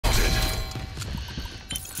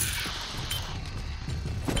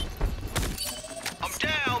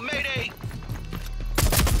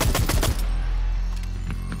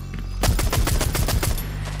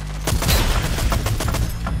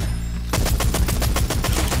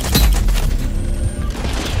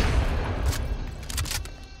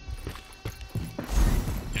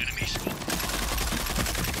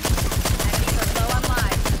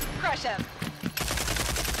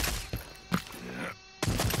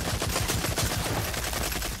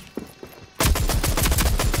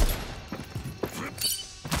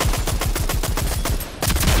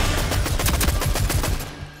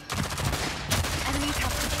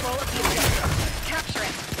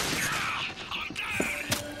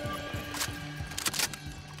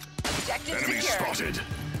spotted.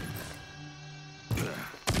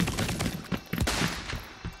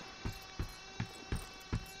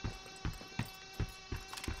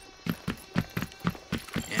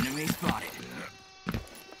 Enemy spotted.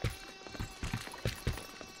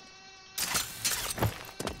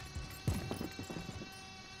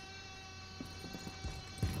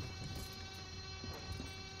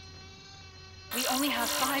 We only have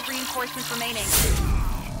 5 reinforcements remaining.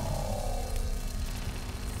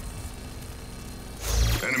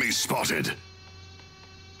 Enemy spotted.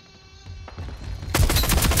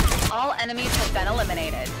 All enemies have been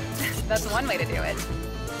eliminated. That's one way to do it.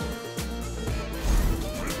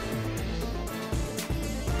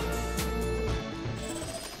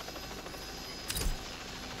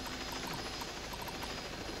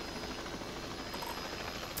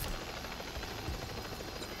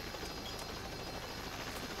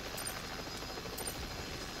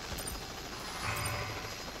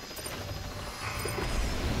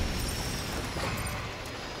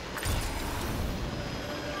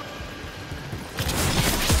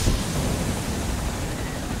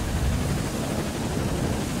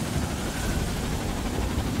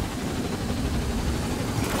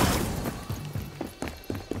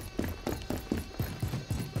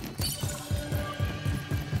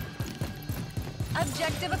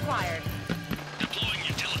 Objective acquired. Deploying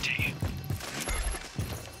utility.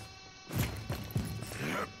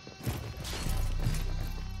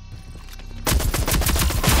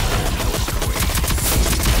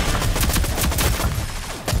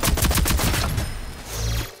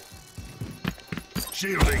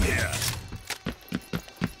 Shielding here.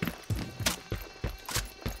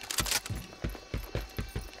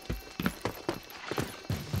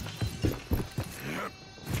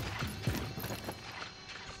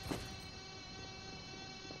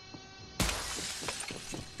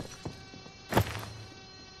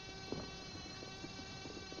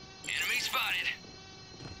 Enemy spotted.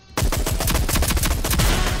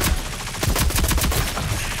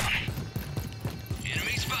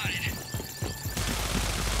 Enemy spotted.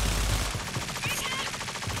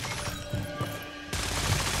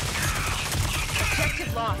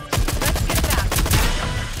 Objective lost. Let's get it back.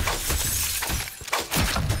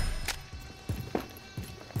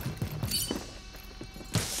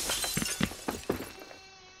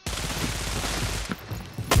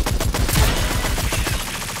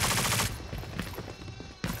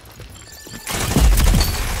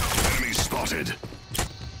 Enemy spotted.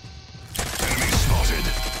 Enemy spotted.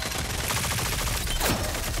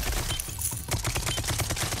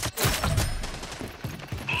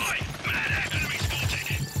 Boy, Mad enemy spotted.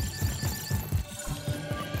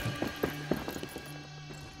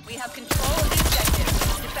 We have control of the objective.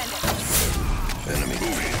 Defend it. Enemy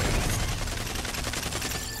moving.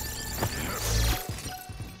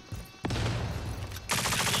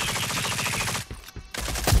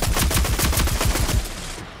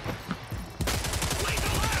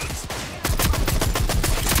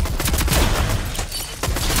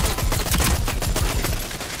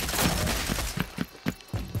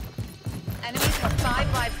 Enemies have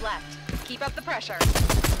 5 lives left. Keep up the pressure.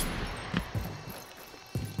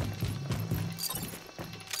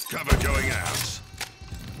 Cover going out.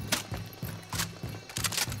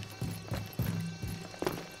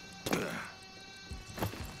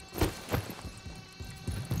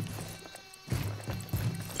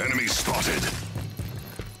 Enemy spotted.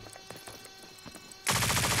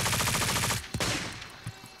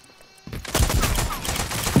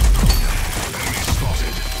 Enemy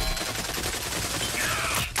spotted.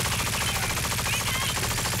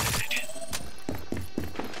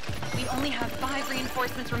 We only have 5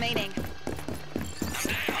 reinforcements remaining.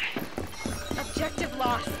 Objective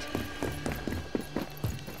lost.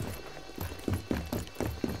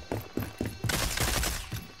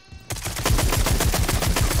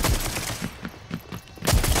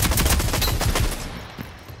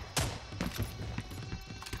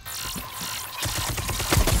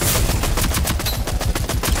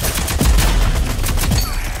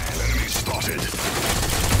 Enemy spotted.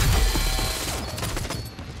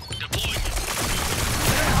 Deploying.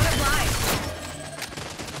 We're out of lives.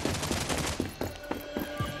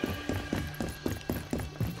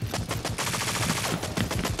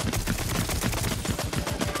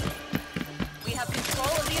 We have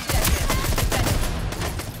control of the objective. Defend it.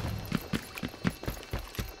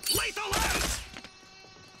 Lethal out!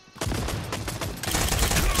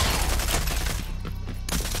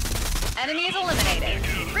 Enemy is eliminated.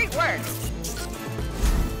 Great work.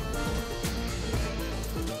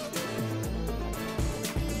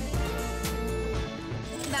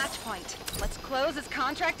 Match point. Let's close this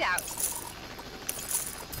contract out.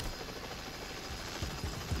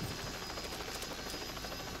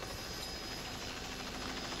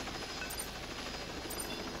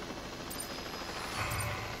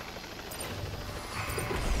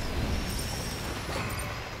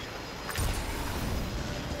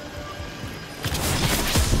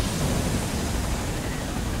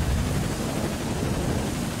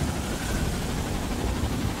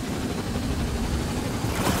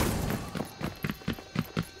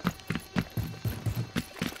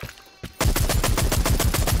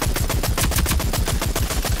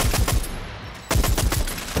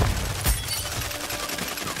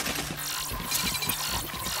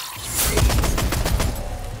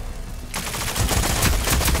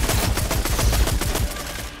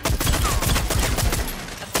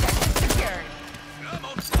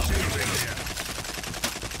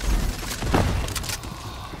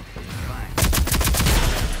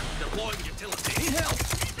 utility. Need help.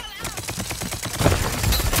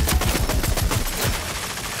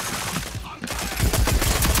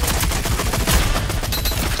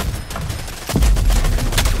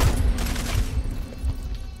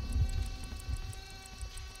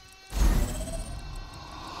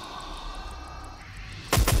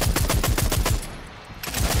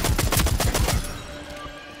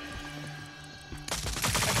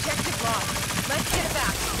 Objective lost. Let's get it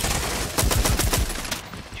back.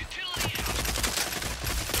 Utility out.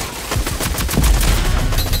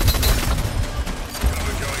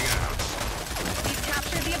 Cover going out. We've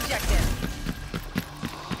captured the objective.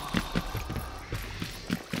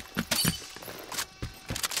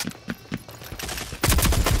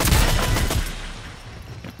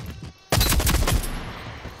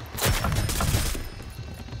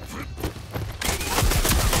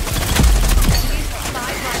 Enemies have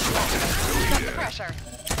 5 lives left. Keep up the pressure.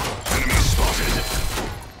 Enemy spotted.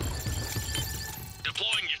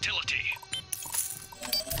 Deploying utility.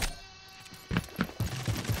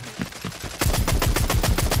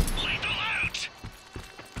 Lethal out.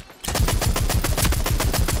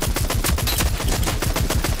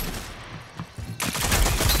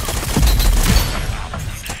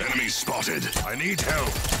 Enemy spotted. I need help.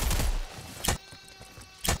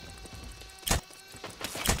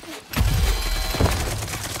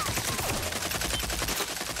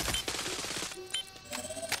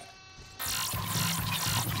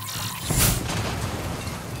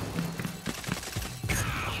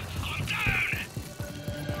 I'm down.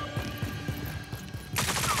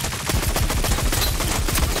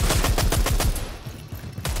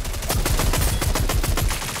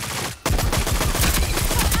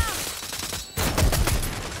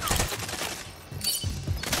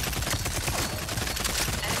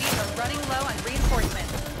 Enemies are running low on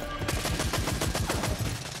reinforcements.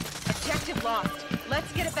 Objective lost.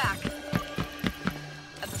 Let's get it back.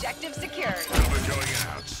 Objective secured. Cover going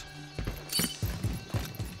out.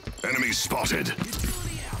 Enemy spotted.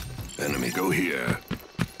 Enemy go here.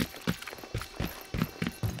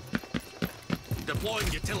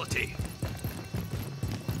 Deploying utility.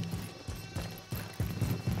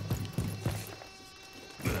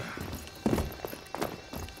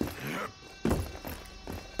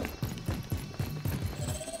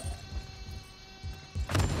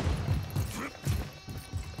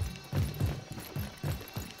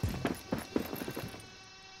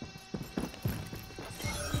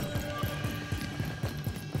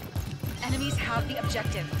 Enemies have the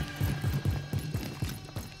objective.